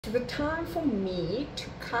The time for me to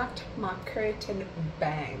cut my curtain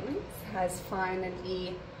bangs has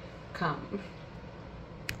finally come.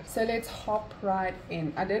 So let's hop right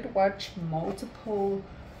in. I did watch multiple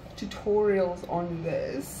tutorials on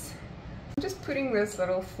this. I'm just putting this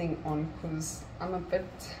little thing on because I'm a bit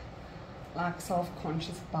like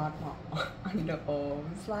self-conscious about my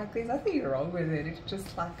underarms. Like there's nothing wrong with it. It's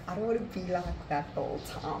just like I don't want to be like that the whole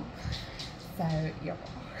time. So yeah.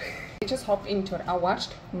 Just hop into it. I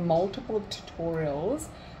watched multiple tutorials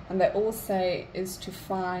and they all say is to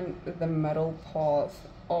find the middle path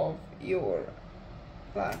of your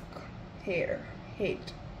like head.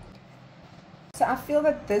 So I feel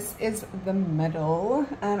that this is the middle,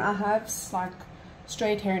 and I have like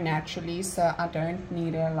straight hair naturally, so I don't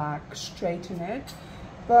need to like straighten it,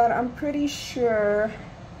 but I'm pretty sure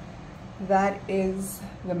that is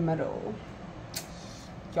the middle.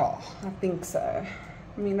 Yeah, I think so.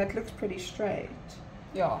 I mean, that looks pretty straight.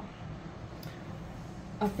 Yeah,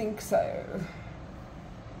 I think so.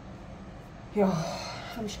 Yeah,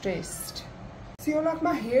 I'm stressed. So you're like,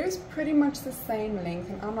 my hair is pretty much the same length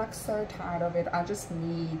and I'm like so tired of it. I just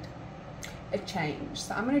need a change.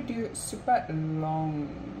 So I'm gonna do super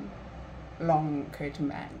long curtain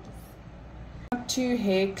bangs. 2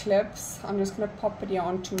 hair clips. I'm just gonna pop it here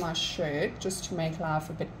onto my shirt just to make life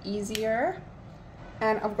a bit easier.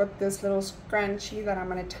 And I've got this little scrunchie that I'm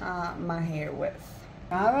going to tie my hair with.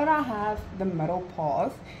 Now that I have the middle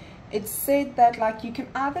path, it said that like you can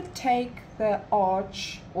either take the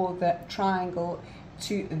arch or the triangle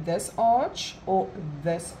to this arch or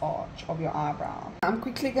this arch of your eyebrow. I'm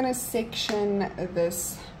quickly going to section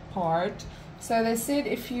this part. So they said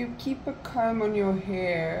if you keep a comb on your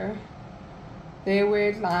hair, there where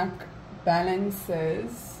it like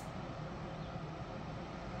balances,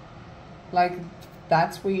 like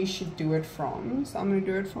that's where you should do it from. So I'm going to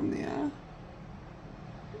do it from there.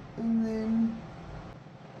 And then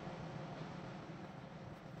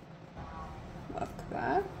like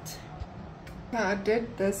that. Now I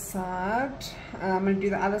did this side. I'm going to do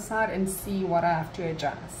the other side and see what I have to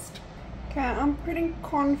adjust. Okay, I'm pretty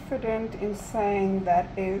confident in saying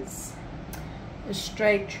that is a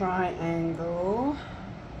straight triangle.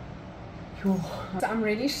 So I'm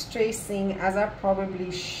really stressing, as I probably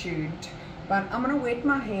should. But I'm gonna wet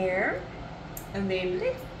my hair and then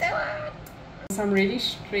let's do it. So I'm really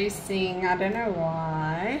stressing, I don't know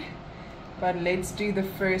why, but let's do the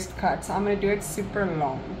first cut. So I'm gonna do it super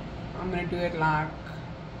long. I'm gonna do it like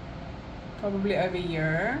probably over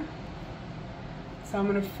here. So I'm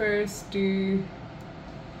gonna first do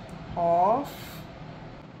half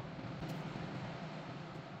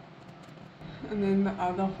and then the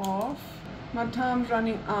other half. My time's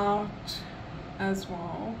running out as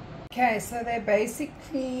well. Okay, so they're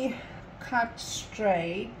basically cut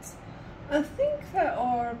straight. I think they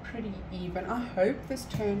are pretty even. I hope this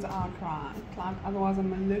turns out right. Like otherwise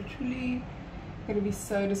I'm literally gonna be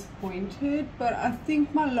so disappointed. But I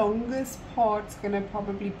think my longest part's gonna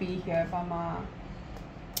probably be here by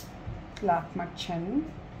my chin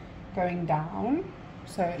going down.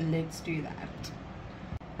 So let's do that.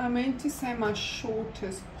 I meant to say my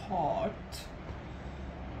shortest part.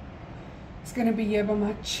 It's gonna be here by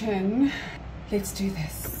my chin. Let's do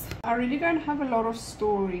this. I really don't have a lot of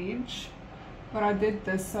storage, but I did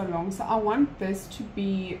this so long, so I want this to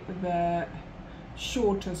be the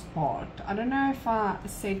shortest part. I don't know if I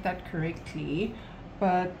said that correctly,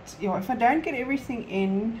 but yeah, if I don't get everything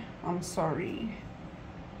in, I'm sorry.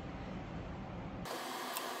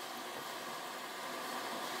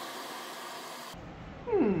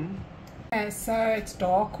 Okay, so it's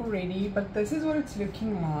dark already, but this is what it's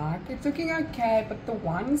looking like. It's looking okay, but the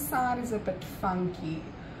one side is a bit funky.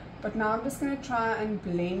 But now I'm just going to try and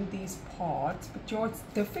blend these parts. But yeah, it's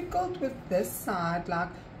difficult with this side, like,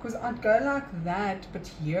 because I'd go like that, but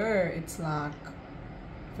here it's like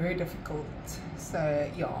very difficult. So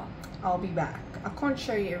yeah, I'll be back. I can't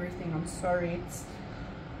show you everything, I'm sorry.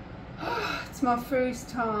 It's my first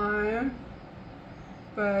time.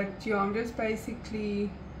 But yeah, I'm just basically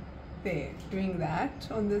there doing that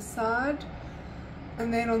on this side,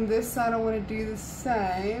 and then on this side I want to do the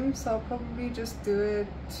same, so I'll probably just do it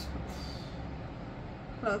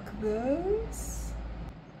like this.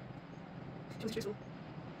 So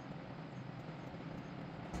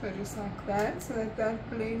just like that, so that that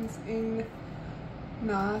blends in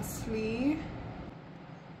nicely.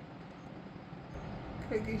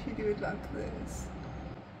 Okay, I guess you do it like this.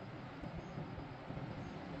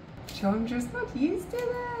 So I'm just not used to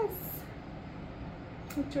this.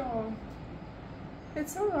 Good job.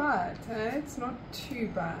 It's alright, eh? It's not too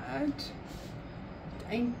bad. It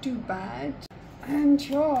ain't too bad. And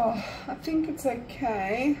yeah, I think it's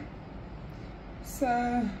okay.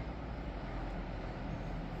 So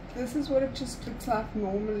this is what it just looks like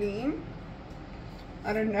normally.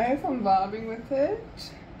 I don't know if I'm vibing with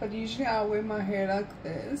it, but usually I wear my hair like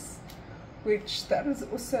this, which that is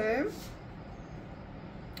also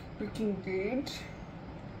looking good.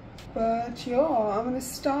 But yeah, I'm gonna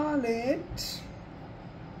style it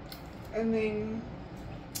and then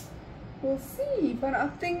we'll see. But I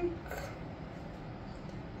think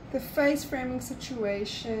the face framing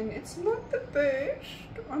situation, it's not the best,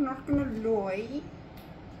 I'm not gonna lie,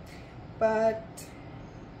 but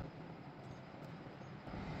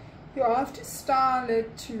you have to style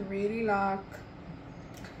it to really like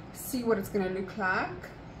see what it's gonna look like.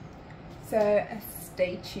 So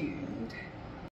stay tuned.